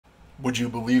Would you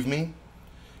believe me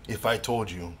if I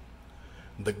told you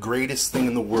the greatest thing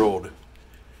in the world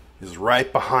is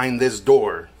right behind this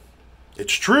door?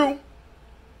 It's true.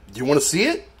 Do you want to see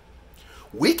it?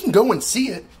 We can go and see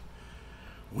it.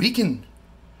 We can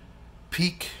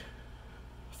peek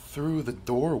through the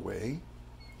doorway.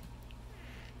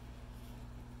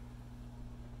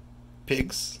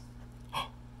 Pigs.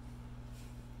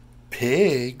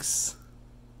 Pigs.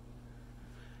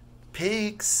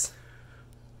 Pigs.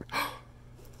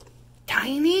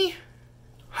 Tiny?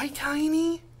 Hi,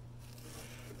 Tiny.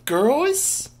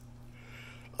 Girls?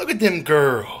 Look at them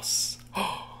girls.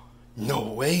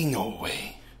 No way, no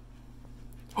way.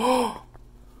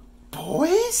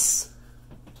 Boys?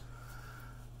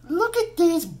 Look at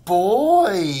these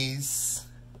boys.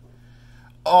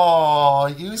 Oh,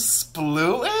 you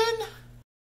splootin'?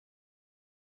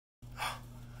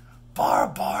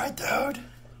 Bar, dude.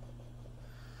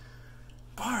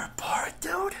 Bar,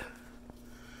 dude.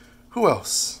 Who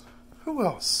else? Who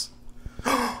else?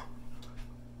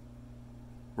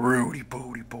 Rudy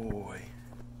Booty Boy.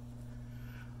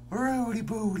 Rudy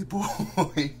Booty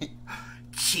Boy.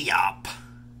 Chop.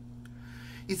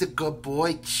 He's a good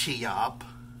boy, Chop.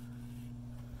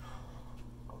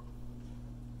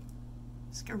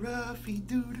 Scruffy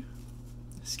dude.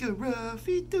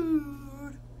 Scruffy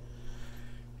dude.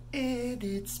 And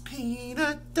it's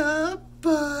peanut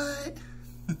butt.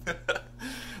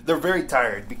 They're very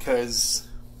tired because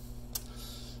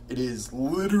it is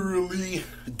literally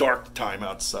dark time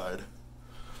outside.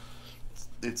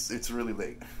 It's really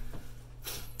late.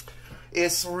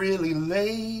 It's really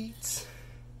late.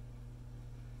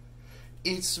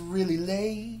 It's really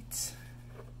late.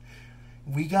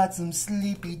 We got some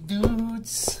sleepy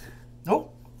dudes. Oh,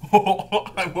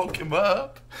 I woke him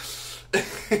up.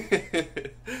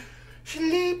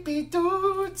 Sleepy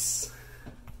dudes.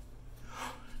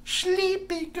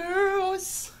 Sleepy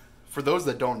girls. For those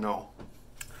that don't know,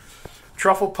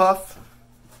 Truffle Puff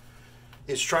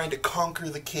is trying to conquer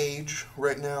the cage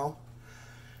right now.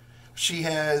 She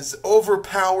has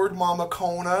overpowered Mama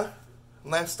Kona.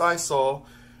 Last I saw,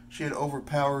 she had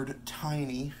overpowered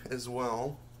Tiny as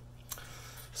well.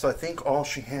 So I think all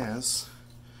she has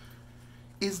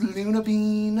is Luna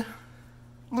Bean.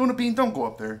 Luna Bean, don't go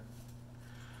up there.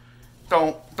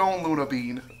 Don't Luna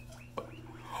Bean.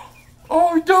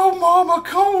 Oh no, Mama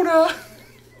Kona!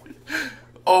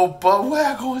 Oh, butt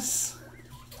waggles.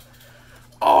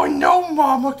 Oh no,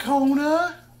 Mama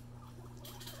Kona!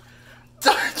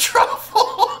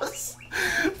 Truffles!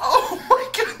 Oh my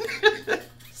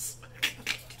goodness!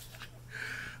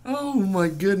 Oh my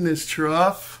goodness,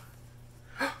 Truff.